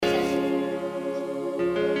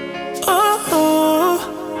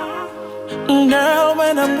Girl,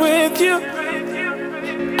 when I'm with you,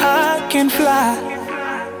 I can fly.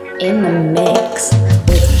 In the mix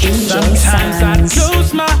with DJ Sometimes Sanz. I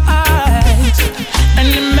close my eyes and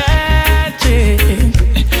imagine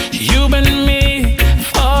you and me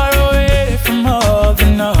far away from all the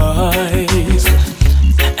noise.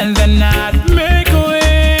 And then I'd make a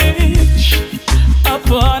wish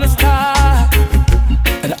upon a star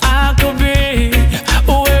that I could be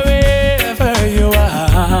wherever you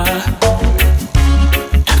are.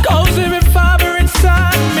 'Cause every fiber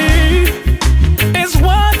inside me is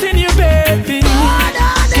wanting you, baby.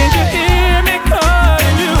 Can't you hear me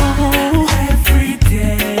calling you every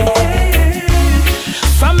day?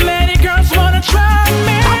 So many girls wanna try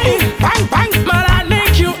me, but I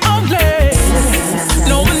need you only.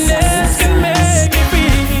 No one else can make me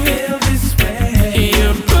feel this way. You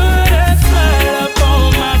put a smile up on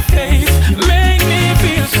my face, make me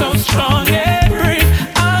feel so strong and brave.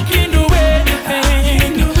 I can do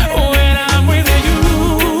anything when I'm with you.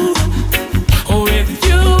 With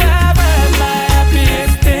you, I've had my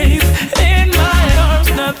happiest days. In my arms,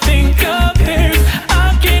 nothing compares. I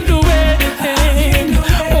can do anything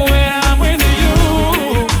when I'm with you.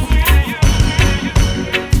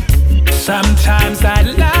 Sometimes I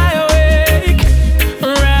lie awake,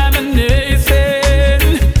 reminiscing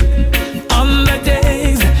on the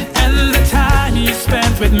days and the time you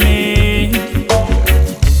spent with me.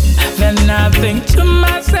 Then I think to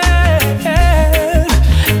myself,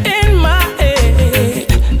 in my head,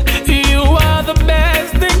 you are the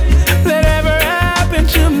best thing that ever happened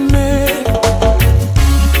to me.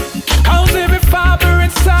 'Cause every fiber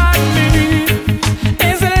inside me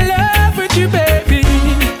is in love with you, baby.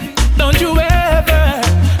 Don't you ever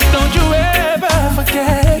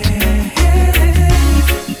forget.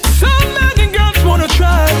 So many girls wanna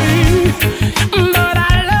try me, but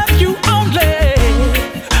I love you only.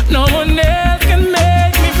 No one else can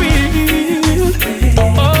make me feel.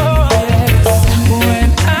 Oh yes, when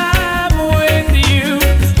I'm with you,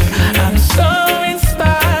 I'm so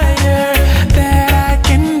inspired that I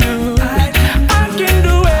can do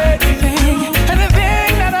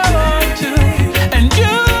anything that I want to, and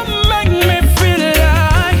you make me feel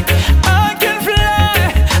like I can fly.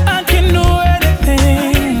 I can do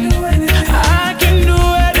anything. I can do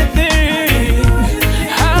anything.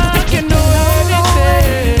 I can do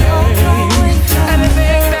anything.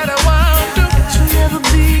 Anything that I want to, Never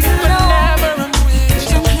be whenever I'm with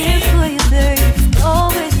you. here for you, babe.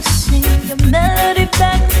 Always you sing the melody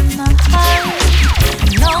back in my heart.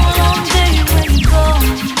 Long, long day when you're gone,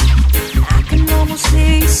 I can almost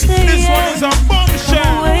hear you say This one yeah. is a bombshell.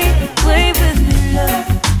 Come away, away with me, love,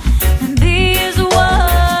 and be as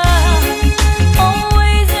one.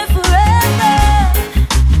 Always and forever,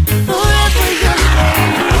 forever you're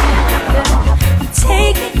baby. I'm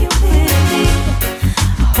taking you with me.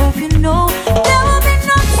 I hope you know there will be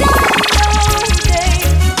no time, no day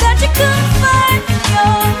that you couldn't find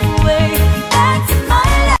your way back to my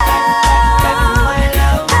love,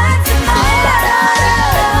 back to my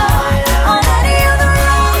love. On any other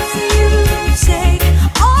roads you take,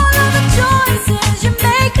 all of the choices you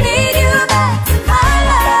make lead you back to my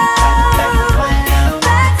love,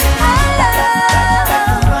 back to my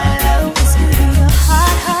love. This could be a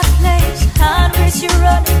hot, hot place, hot race you're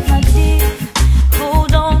running, my dear.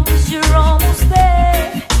 Hold on, 'cause you're almost there.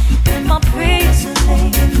 And my prayers are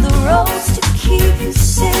laying the roads to keep you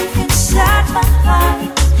safe inside my heart.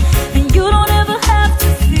 And you don't ever have to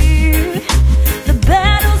fear the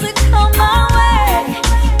battles that come my way.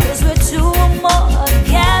 'Cause we're two or more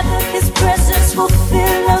gathered, His presence will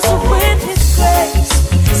fill us with His grace.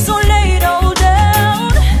 So lay it all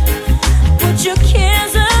down, put your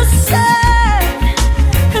cares aside,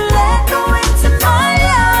 let go into my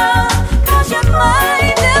love. 'Cause you're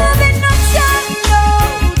mine, there'll be no time, no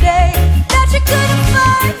day that you couldn't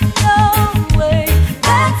find your way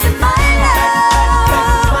back to my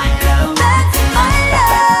love, back to my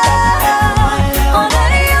love. On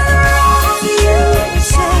any other road you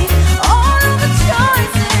take, all of the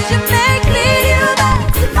choices you make lead you back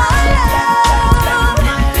to my love,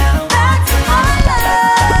 back to my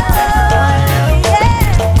love.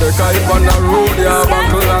 Yeah. Take a hip on the road, yeah,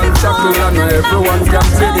 buckle and chuckle. And everyone can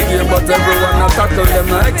play the game, but everyone a tackle. Them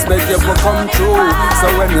I expect you to come true. So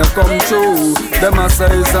when you come true, them I say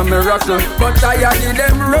it's a miracle. But I give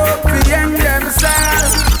them rope behind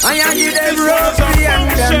themselves. I give them rope behind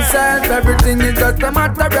themselves. Everything is just a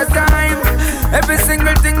matter of time. Every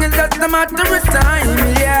single thing is just a matter of time,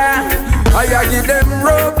 yeah. I give them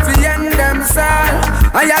rope behind themselves.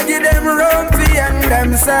 I give them rope behind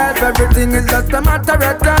themselves. Everything is just a matter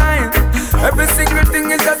of time. Every single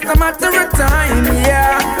thing is just a matter of time,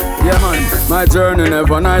 yeah. Yeah man, my journey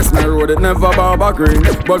never nice, my road it never barber green.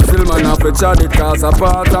 But still man have to chat it cause a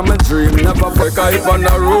part of my dream. Never break a hip on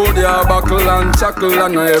the road, yeah, buckle and chuckle.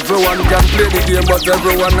 And everyone can play the game, but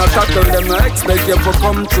everyone a tackle. Them I expect you to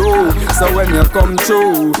come true. So when you come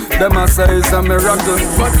true, them I say it's a miracle.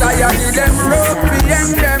 But I give them rope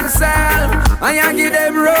and themselves. I give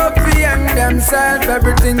them rope and themselves.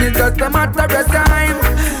 Everything is just a matter of time.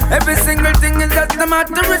 Every single thing is just a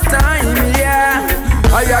matter of time, yeah.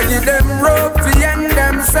 I give them rope and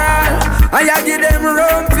themselves. I give them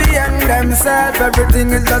rope and themselves.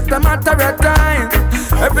 Everything is just a matter of time.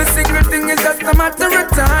 Every single thing is just a matter of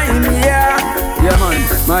time, yeah. Yeah man,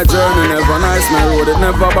 my journey never nice, my road it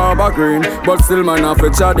never barber green. But still man have to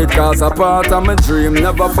chat it cause a part of my dream.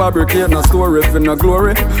 Never fabricate no story for no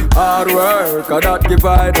glory. Hard work, that give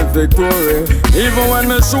I the victory. Even when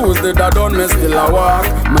my shoes did I done, me still a walk.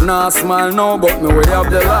 Me not smile now, but me way have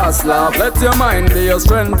the last laugh. Let your mind be your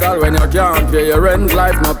strength, all when you can't pay your rent.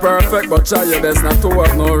 Life not perfect, but try your best not to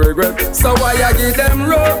have no regret. So I give them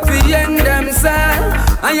rope and themselves.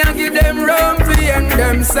 I give them rope and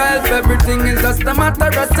themselves. Everything is just a matter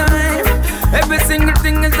of time. Every single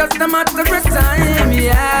thing is just a matter of time,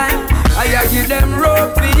 yeah. I give them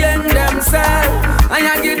rope and themselves.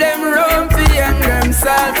 I give them rope and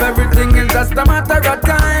themselves. Everything is just a matter of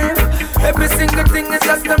time. Every single thing is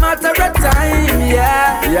just a matter of time,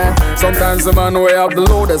 yeah. Yeah, sometimes the man way have the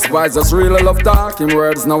loudest voice just really love talking.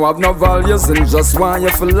 Words now have no values and just want you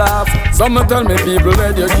to laugh. Some tell me people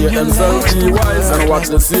educate themselves, be wise, and watch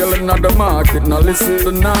the ceiling of the market, now listen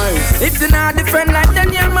to nice. If you're not different like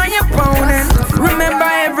then you're my opponent. Remember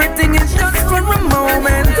everything is just for a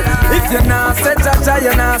moment. If you're not say cha-cha,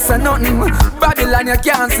 you're not say nothing. Babylon you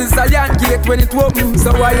can't see Zion gate when it open.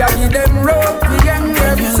 So I give them rope and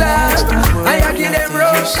themselves. I give them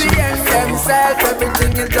rope and themselves.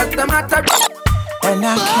 Everything is just a matter. And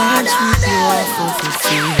I can't sweep you off of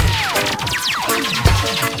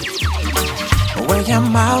me. When your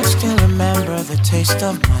mouth still remember the taste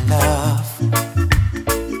of my love.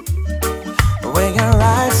 When your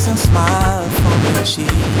eyes and smile from your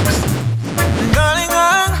cheeks. Darling,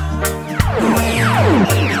 I'm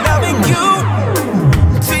loving you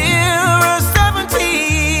till we're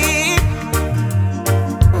 17.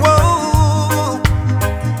 Whoa,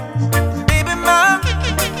 baby, my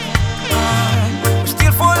heart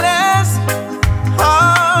still for less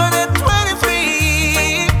hard at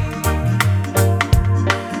 23.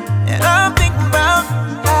 And I'm thinking about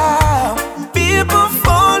how people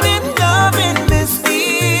fall in love in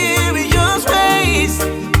mysterious ways.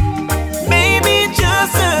 Maybe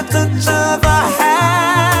just a touch of a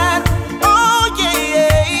hand. Oh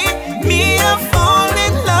yeah, me I fall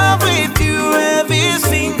in love with you every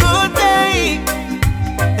single day.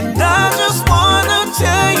 And I just wanna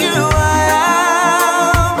tell you I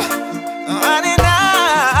am honey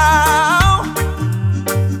now.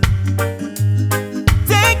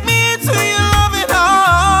 Take me into your loving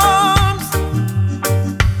arms.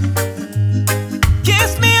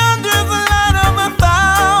 Kiss me under the light of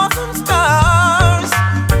 1,000 stars.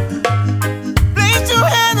 Place your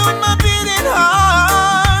hand on my beating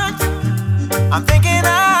heart. I'm thinking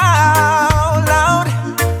out loud.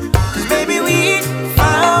 'Cause maybe we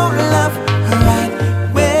found love right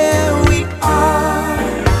where we are.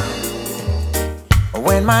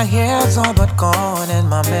 When my hair's all but gone and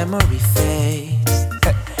my memory fades,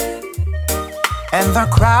 and the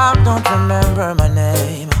crowd don't remember my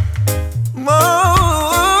name.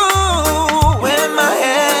 Oh, when my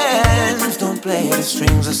hands don't play the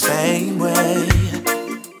strings the same way,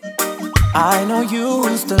 I know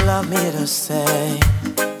you still love me the same.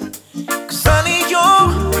 'Cause honey, your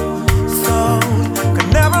soul could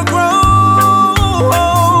never grow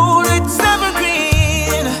old. It's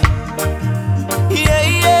evergreen. Yeah,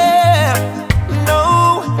 yeah. No,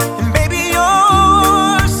 and baby,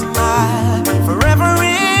 your smile forever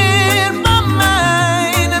in my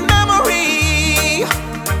mind and memory.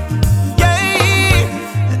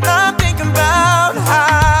 Yeah, and I'm thinking about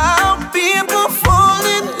how people fall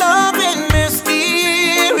in love in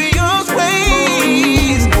mysterious ways.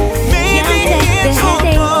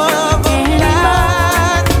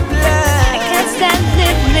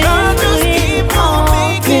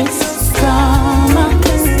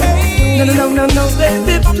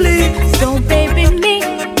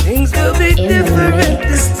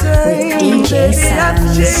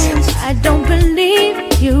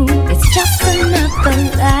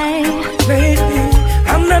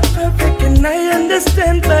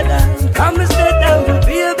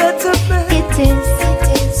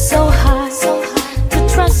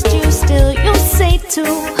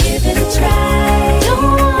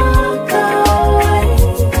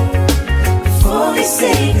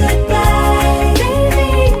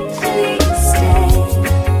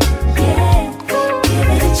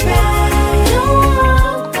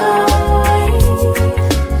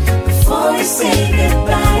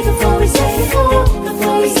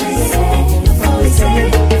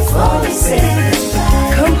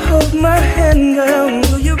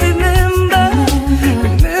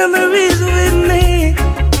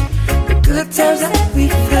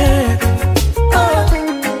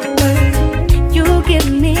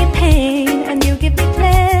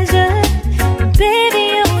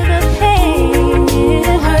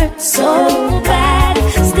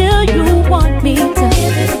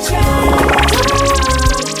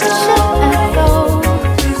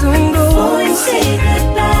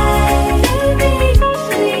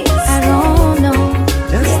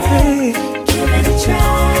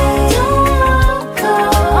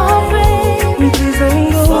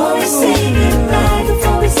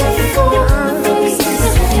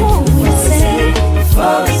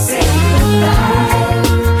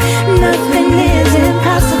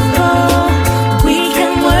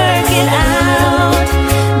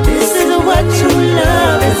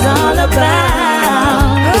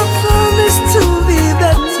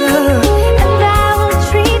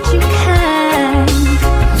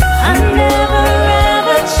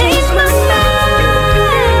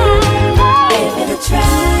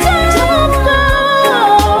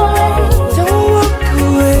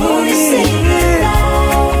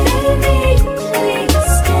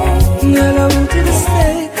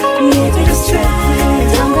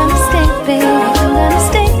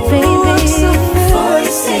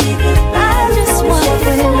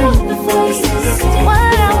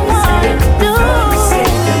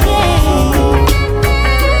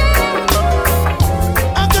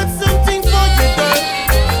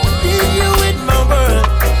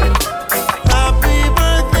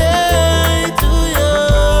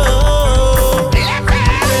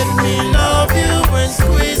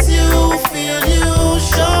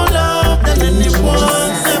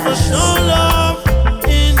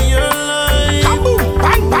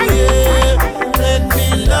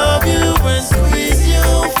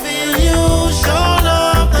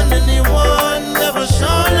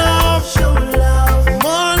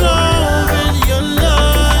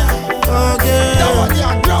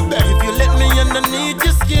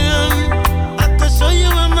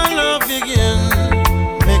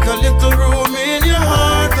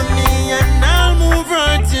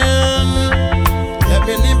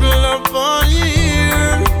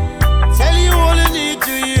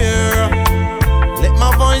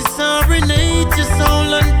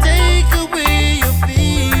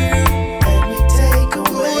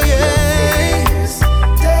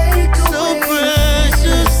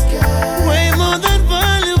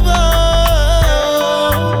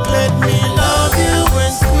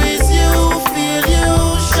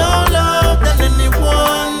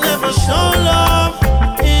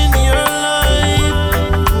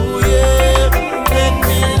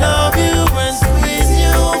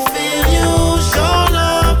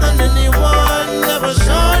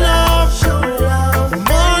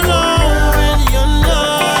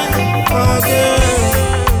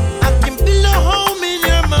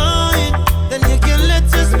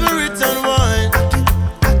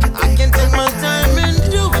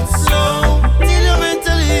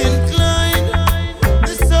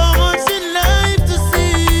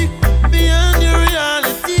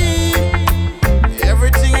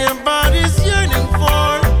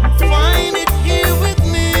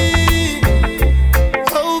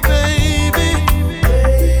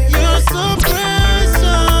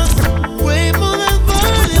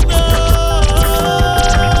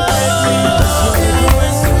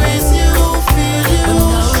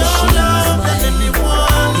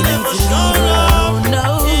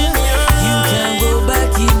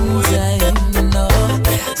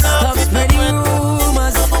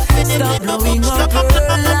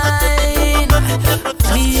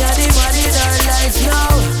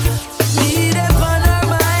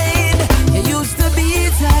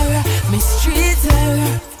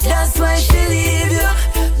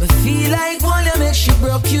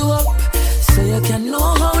 broke you up, so you can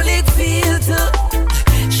know how it feels to.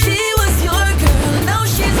 She was your girl, now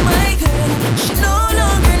she's my girl. She no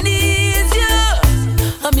longer needs you.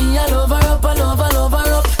 I mean, I love her up, I love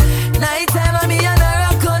her up. Nighttime, I mean, and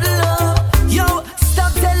her cuddle up. Yo,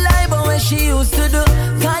 stop tell lie about what she used to do.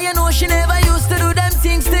 Cause you know she never used to do them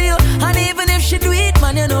things to you. And even if she do it,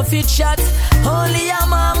 man, you know fit shot. Only a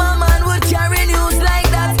mama man would carry news like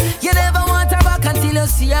that. You never want her back until you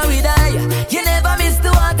see her with her. You never miss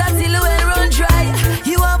the water till the well run dry.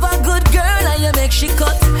 You have a good girl and you make she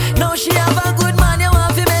cut. Now she have a good man, you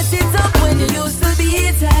want to mess it up. When you used to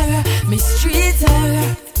beat her, mistreat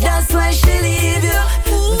her, that's why she leave you.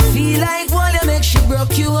 But feel like one, you make she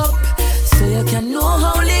broke you up, so you can know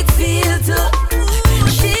how it feel to.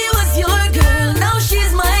 She was your girl, now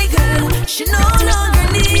she's my girl. She no longer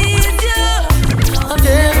needs you.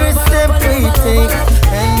 Every step we take,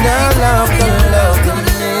 and I love the love you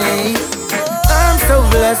make. I'm so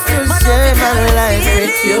blessed to share my life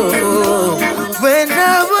with you. When I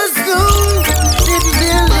was young, didn't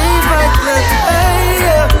believe I could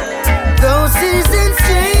higher. Those seasons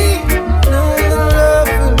change, no love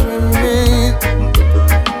will remain.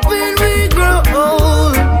 When we grow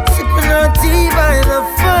old, sipping our tea by the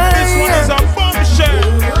fire. This one is a bombshell.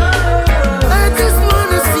 I just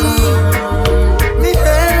wanna see me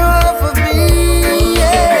head off of me,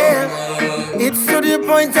 yeah. It's to the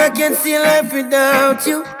point I can't see life without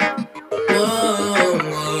you.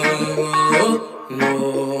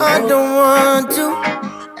 I don't want to.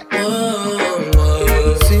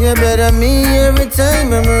 So you better me every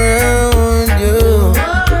time I'm around you.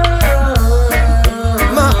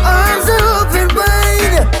 My arms are open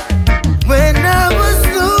wide. When I was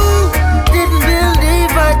new, didn't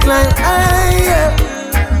believe I climbed higher.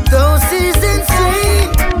 Those seasons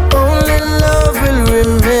change, only love will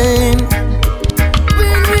remain.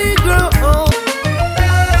 When we grow old.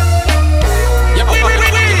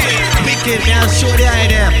 Big kid can't show the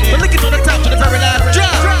idea, but look it on the top to the very last drop.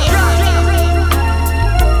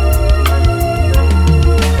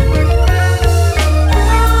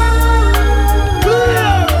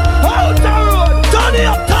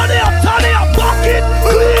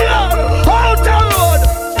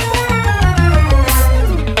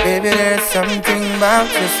 Baby, there's something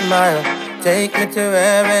about your smile. Take me to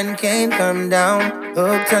heaven, can't come down.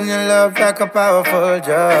 Hooked on your love like a powerful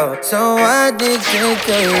drug. So addicted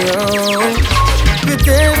to you. With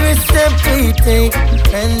every step we take,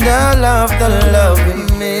 and I love the love we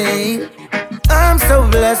make. I'm so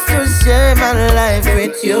blessed to share my life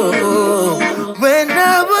with you. When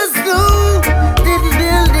I was new, didn't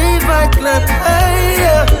believe I climbed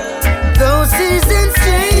higher. Those seasons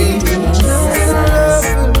change, no love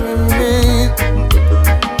will remain.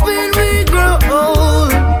 When we grow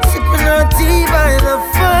old, sipping our tea by the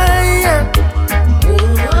fire.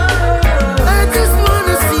 I just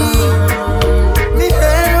wanna see me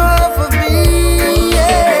head off of me,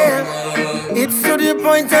 yeah. It's to the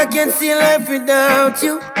point I can't see life without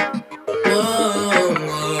you.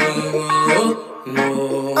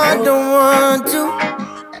 I don't want to.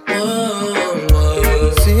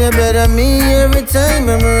 So you better me every time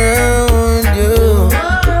I'm around you.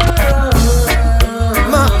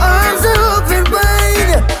 My arms are open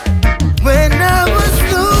wide. When I was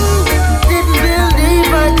new, didn't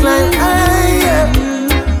believe I climbed higher.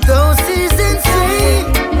 Those seasons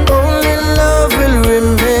change, only love will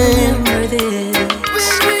remain. When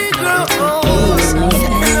we grow old,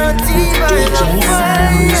 and our tea by the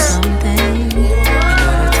fire.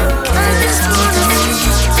 I just wanna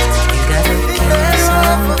be better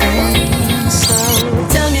off of me.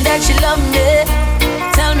 Tell me that you love me.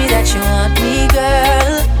 Tell me that you want me,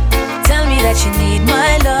 girl. Tell me that you need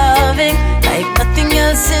my loving like nothing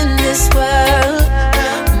else in this world.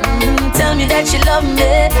 Tell me that you love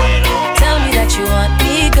me. Tell me that you want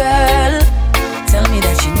me, girl. Tell me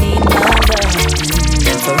that you need my love.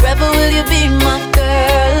 And forever will you be my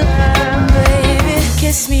girl, baby.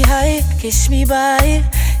 Kiss me high, kiss me by.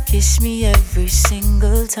 Kiss me every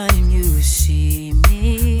single time you see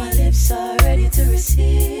me. My lips are ready to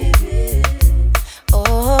receive it.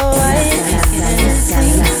 Oh, I can't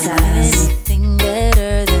anything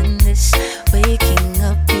better than this. Waking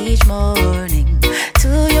up each morning to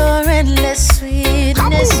your endless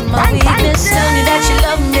sweetness, my weakness. Tell me that you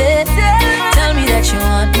love me. Tell me that you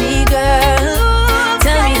want me, girl.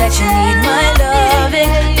 Tell me that you need my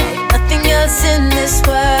loving like nothing else in this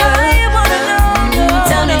world.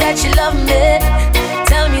 Tell me that you love me.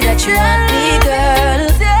 Tell me that you want me, girl.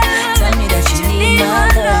 Tell me that you need my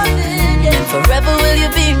loving. And forever will you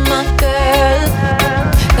be my girl.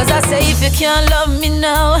 Cause I say if you can't love me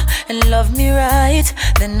now and love me right,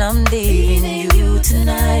 then I'm leaving you tonight.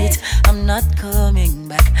 not coming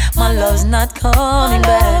back. My love's not coming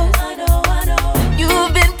back. I know.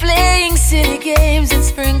 You've been playing silly games and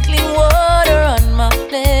sprinkling water on my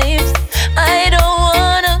flames. I don't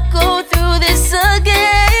wanna go through this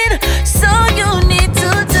again. So you need to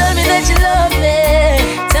tell me that you love me.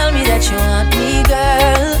 Tell me that you want me,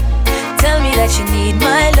 girl. Tell me that you need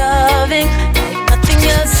my loving like nothing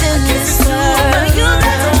else in this world.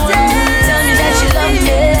 Tell me that you love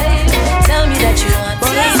me. Tell me that you want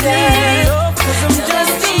me, girl. Cause I'm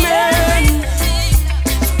just a man.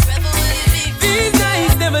 These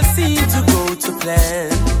nights never seem to go to plan.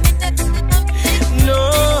 No,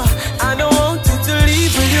 I don't want you to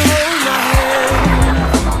leave when you hold my hand.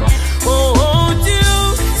 Oh, won't you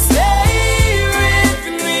stay with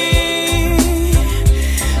me?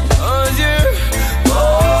 'Cause you're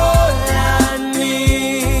all I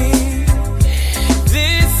need.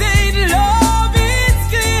 This ain't love, it's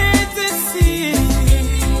clear to see.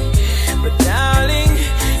 But darling,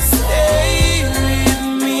 stay with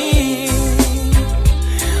me.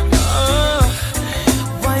 Oh,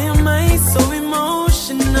 why am I so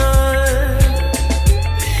emotional?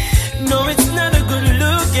 No, it's not a good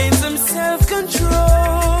look, gain some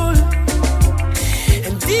self-control.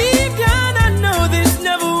 And deep down I know this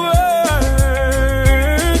never works,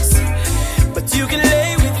 but you can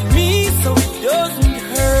lay with me so it doesn't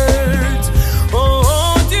hurt. Oh,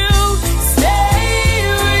 won't you stay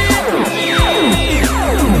with me?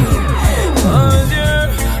 'Cause you're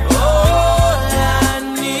all I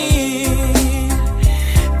need.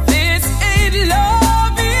 This ain't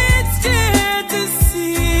love, it's clear to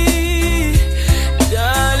see.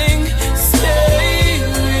 Darling, stay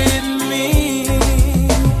with me.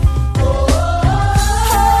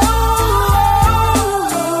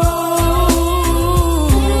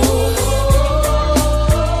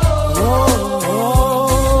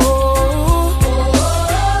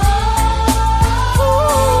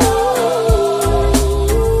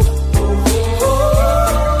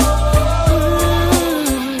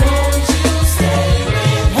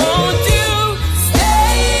 Won't you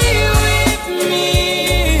stay with me?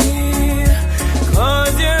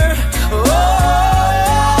 'Cause you're all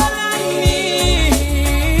I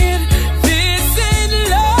need. This ain't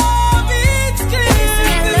love, it's clear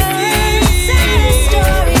to see.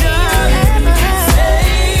 Darling, stay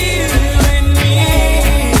with me.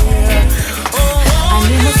 I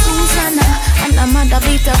knew my Susanna, and I'm mother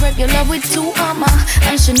beat a regular with two mama,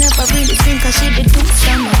 and she never really think 'cause she did do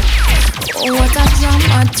summer. Oh, what a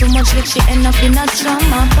drama, too much like she end up in a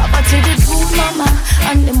drama. Papa did it good mama,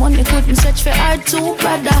 and the money couldn't search for her too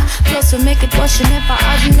brother. Plus we make it but she never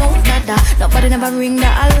had no dada. Nobody never ring the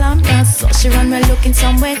alarm, now so she run me looking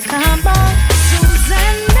somewhere calm.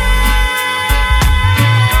 Susanna,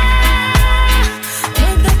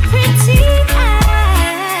 with the pretty eyes.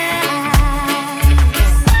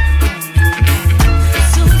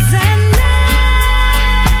 Susanna,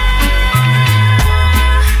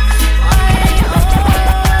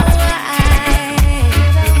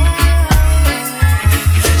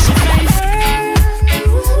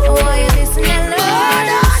 why you listening?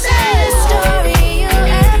 Story you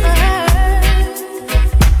ever heard.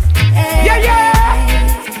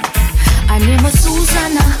 I knew my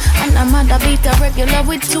Susanna, and her mother beat a regular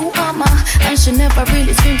with two mama, and she never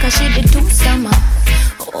really scream 'cause she did do summer.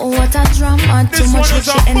 Oh, what a drama, too much like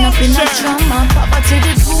she end up in a drama. Papa did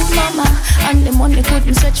it good mama, and the money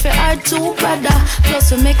couldn't search for her too brother.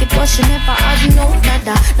 Plus we make it but she never had no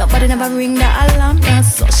dada. Nobody never ring the alarm, now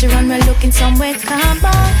so she run me looking somewhere calm.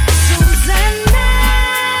 Susanna,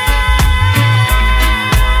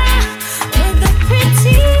 with the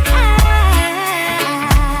pretty eyes.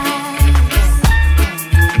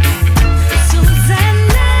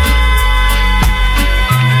 Susanna,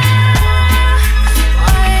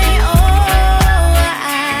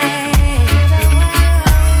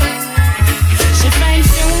 she finds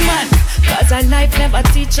human, 'cause her life never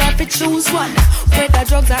teach her to choose one. Whether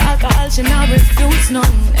drugs or alcohol, she now refuse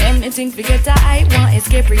none. Anything to get her eye, want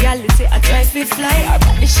escape reality, I try to fly. Her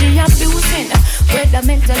body she abusing, whether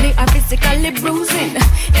mentally or physically bruising.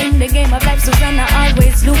 In the game of life, Susanna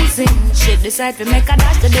always losing. She decide to make a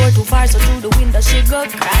dash, the door too far, so through the window she go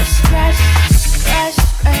crash, crash, crash,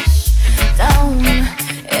 crash down.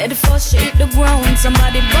 Head first she hit the ground,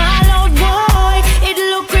 somebody ball out, boy. It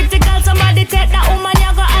look critical, somebody take that woman,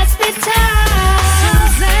 you go hospital.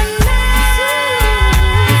 Susanna,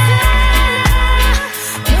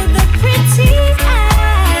 with the pretty eyes.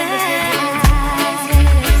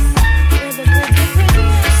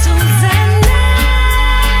 Susanna,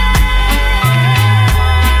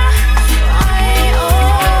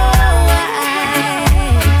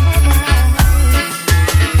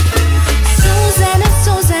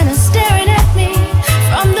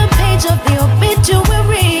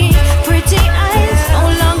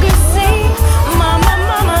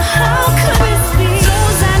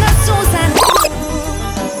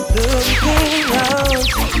 out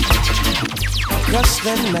across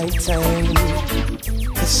the nighttime.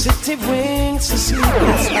 The city winks a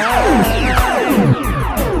sleepless eye.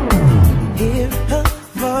 Hear her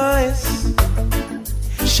voice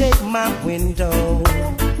shake my window.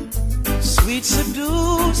 Sweet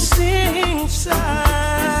seducing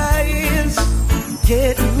sighs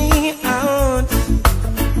get me out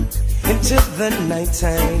into the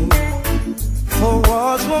nighttime. For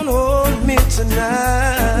walls won't hold me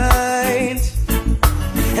tonight.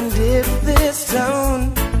 And if this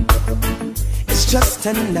town is just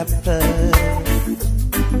an apple,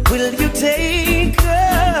 will you take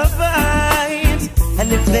a bite?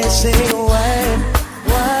 And if they say why?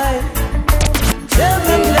 Tell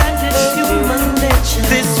them that it's human nature.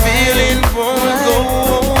 This feeling won't go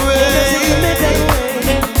away.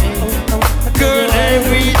 Girl,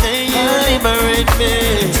 every day you liberate me.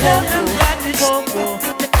 Tell them that it's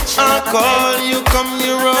I call you, come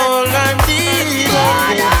you roll and deep.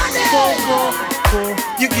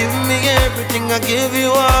 You give me everything, I give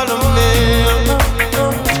you all of me.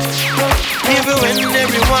 Even when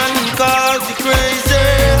everyone calls you crazy,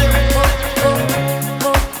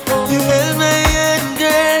 you held my hand,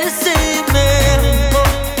 girl, save me.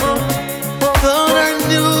 Thought I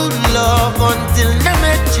knew love until I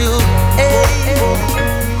met you. Hey,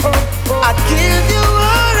 I'd give you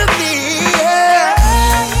all of me, yeah.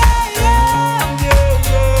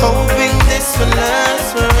 Hoping this will last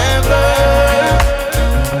forever.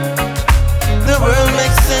 The world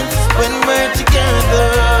makes sense when we're together.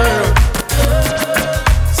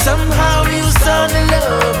 Somehow you saw the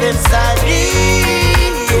love inside me,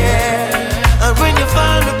 yeah. And when you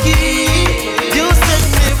found the key, you set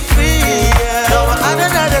me free, yeah. Now I had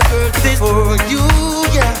another girl for you,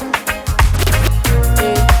 yeah.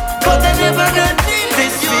 But I never got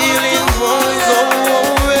this feeling won't go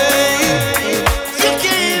away. You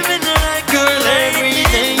came in like girl,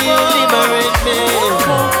 everything you liberate me.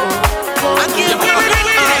 I give you all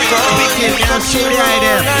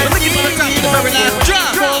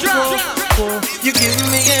you give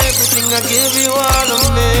me everything, I give you all of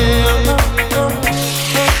me.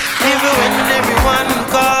 Even when everyone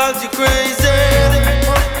calls you crazy,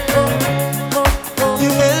 you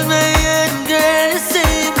held my hand, girl,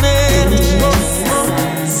 save me.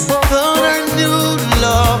 Thought I knew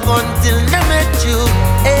love until I met you.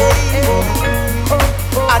 Hey,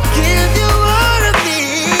 I'd give you all of me,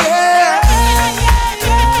 yeah.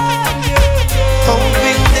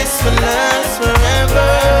 Hoping this will last forever.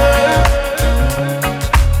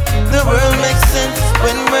 The world makes sense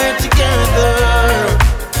when we're together.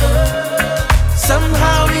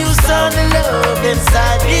 Somehow you saw the love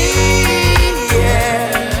inside me,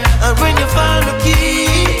 yeah. And when you found the key,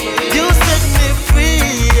 you set me free,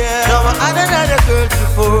 yeah. Now I had another girl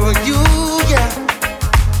before you, yeah.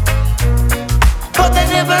 But I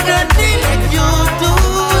never got me like you do,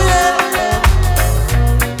 yeah.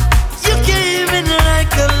 You came in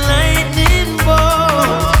like a lightning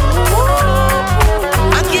bolt.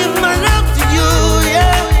 I give my love to you,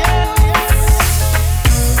 yeah.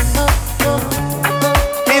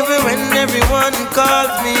 Even when everyone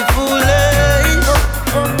calls me foolish,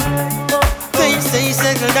 they say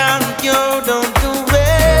settle down, yo, don't do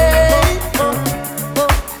it.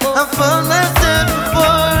 I found myself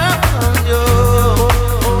before I found you.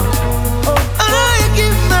 I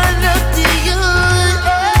give my love to you,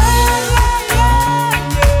 yeah.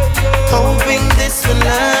 Hoping this will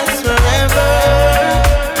last forever.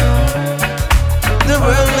 The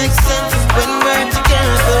world makes sense when we're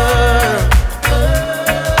together.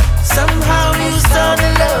 Somehow you saw the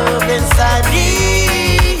love inside me,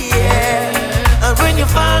 yeah. And when you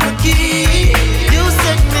found the key, you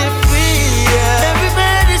set me free, yeah.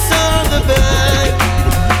 Everybody saw the bad,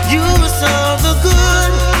 you saw the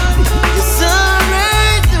good. You saw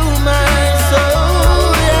right through my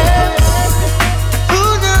soul, yeah. Who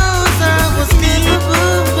knows I was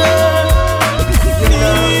capable, girl. Your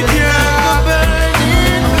love is like a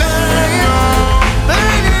burning fire,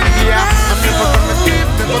 burning in my soul.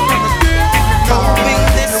 Hoping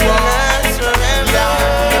this will last forever.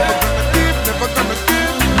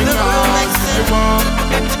 The world makes sense.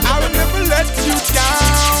 I will never let you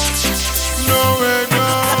down. No way, no.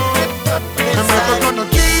 I'm never gonna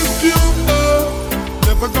give you up.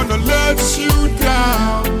 Never gonna let you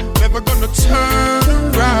down. Never gonna turn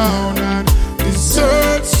around and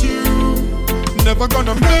desert you. Never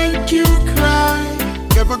gonna make you cry.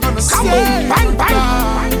 Never gonna say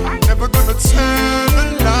goodbye. Never gonna tell a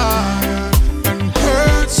lie and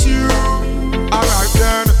hurt you. Alright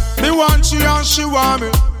then, me want you and she want me.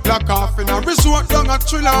 Lock off in a resort down a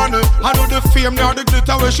thrill on it. I know the fame now the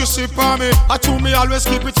glitter where she sip on me. I told me always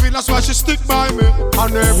keep it real, that's why she stick by me.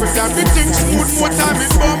 And every time me think smooth, more time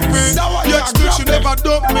it bump me. Yet still she never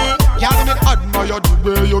dump me. Y'all me admire the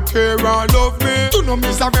way you care and love me. You know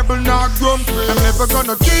me's a rebel, not grumpy. I'm never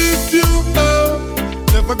gonna give you up,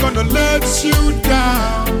 never gonna let you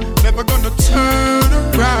down, never gonna turn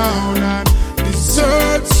around and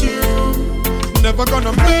desert you, never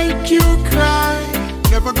gonna make you cry,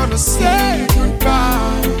 never gonna say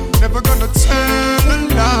goodbye, never gonna tell a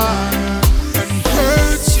lie and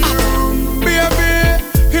hurt you.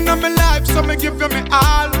 Baby, in my life, so me give you me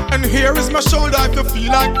all. And here is my shoulder if you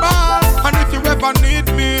feel like ball. And if you ever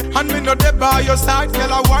need me, and me know they by your side,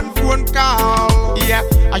 girl, I want phone call. Yeah,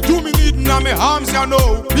 I do me needing on me arms, you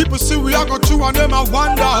know. People see we I go through and them I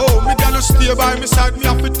wonder how. Me girl, you stay by me side, me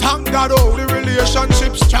have to thank God, oh. The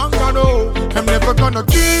relationship's strong, I know. I'm never gonna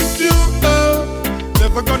give you up,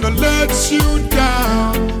 never gonna let you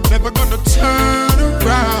down, never gonna turn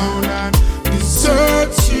around and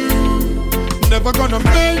desert you, never gonna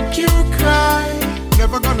make you cry,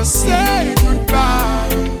 never gonna say goodbye,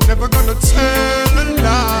 never gonna tell a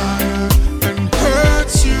lie and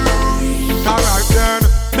hurt you. Alright then,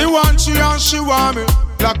 me want she and she want me.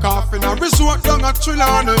 Black off in a resort down at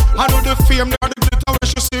Trelawney. I know the fame now the glitter when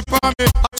she sip on me. I